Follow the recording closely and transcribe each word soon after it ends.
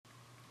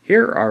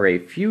Here are a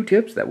few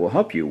tips that will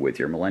help you with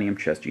your Millennium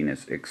Chess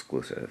Genius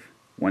exclusive.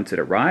 Once it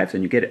arrives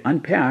and you get it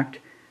unpacked,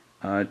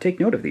 take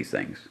note of these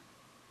things.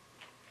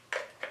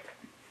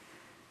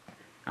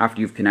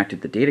 After you've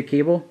connected the data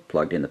cable,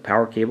 plugged in the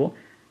power cable,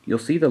 you'll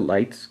see the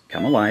lights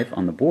come alive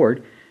on the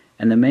board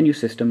and the menu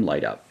system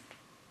light up.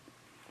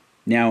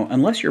 Now,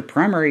 unless your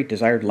primary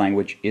desired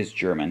language is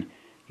German,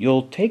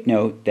 you'll take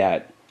note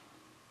that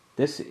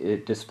this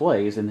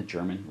displays in the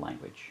German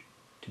language.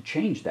 To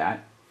change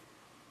that,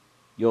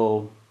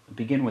 you'll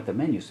begin with the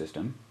menu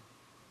system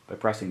by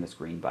pressing this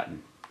green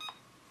button.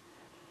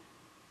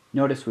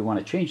 Notice we want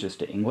to change this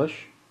to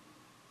English.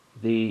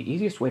 The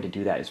easiest way to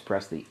do that is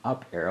press the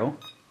up arrow.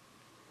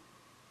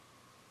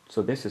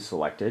 So this is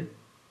selected.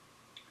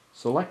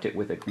 Select it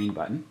with a green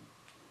button.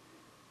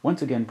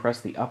 Once again,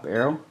 press the up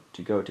arrow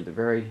to go to the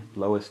very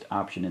lowest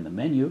option in the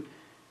menu.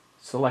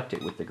 Select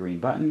it with the green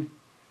button.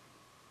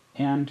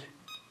 And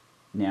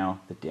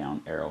now the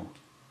down arrow.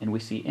 And we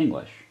see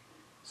English.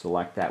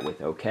 Select that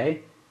with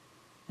OK.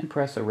 And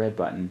press a red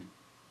button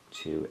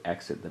to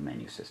exit the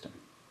menu system.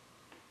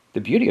 The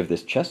beauty of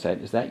this chess set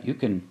is that you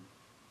can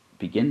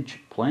begin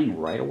playing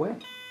right away.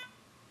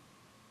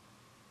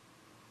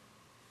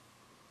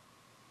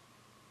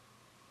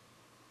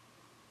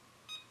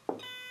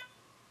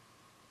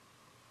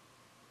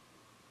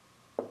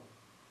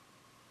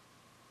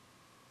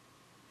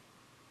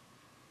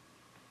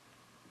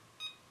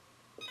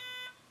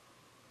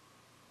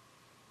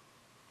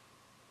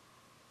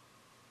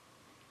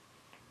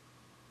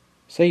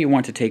 Say you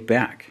want to take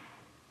back.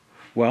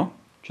 Well,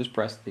 just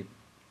press the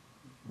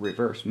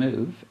reverse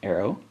move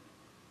arrow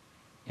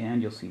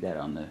and you'll see that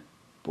on the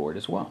board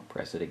as well.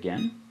 Press it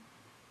again.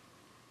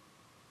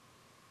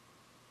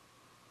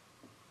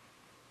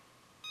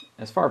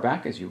 As far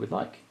back as you would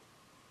like.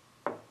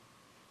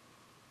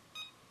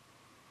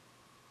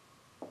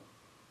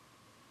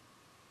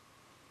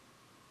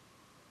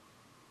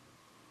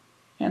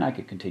 And I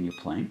could continue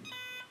playing.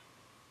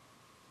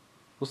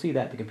 We'll see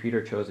that the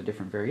computer chose a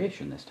different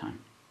variation this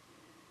time.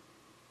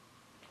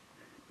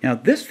 Now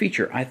this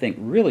feature, I think,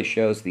 really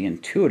shows the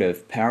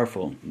intuitive,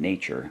 powerful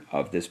nature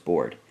of this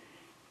board.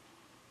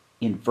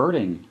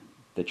 Inverting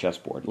the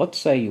chessboard. Let's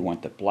say you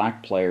want the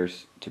black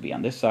players to be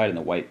on this side and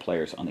the white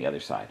players on the other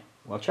side.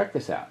 Well, check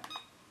this out.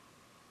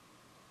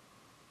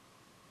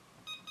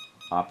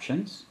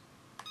 Options.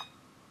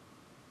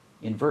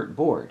 Invert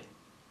board.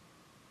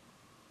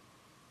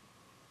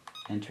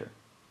 Enter.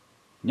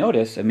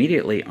 Notice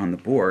immediately on the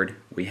board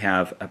we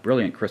have a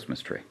brilliant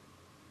Christmas tree.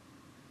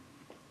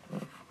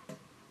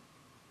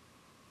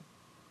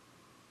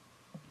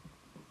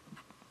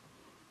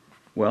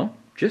 Well,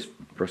 just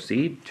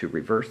proceed to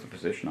reverse the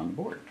position on the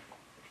board.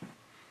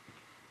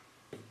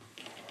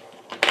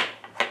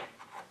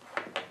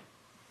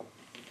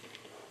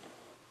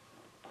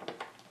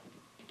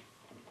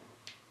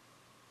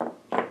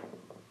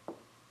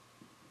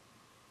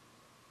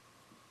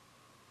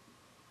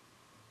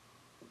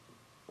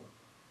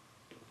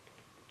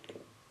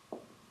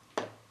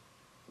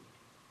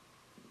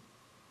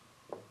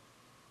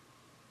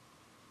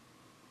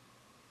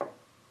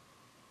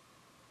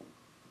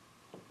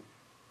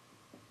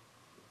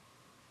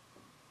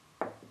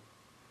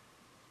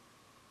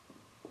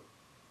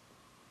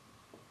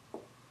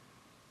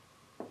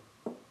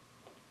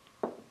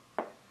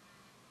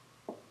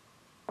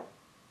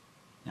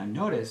 Now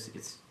notice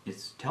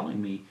it's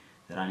telling me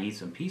that I need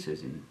some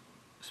pieces in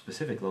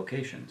specific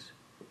locations.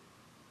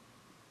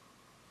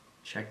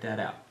 Check that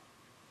out.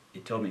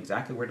 It told me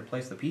exactly where to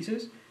place the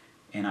pieces,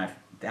 and I've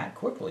that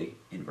quickly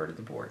inverted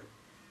the board.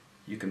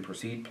 You can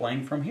proceed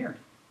playing from here.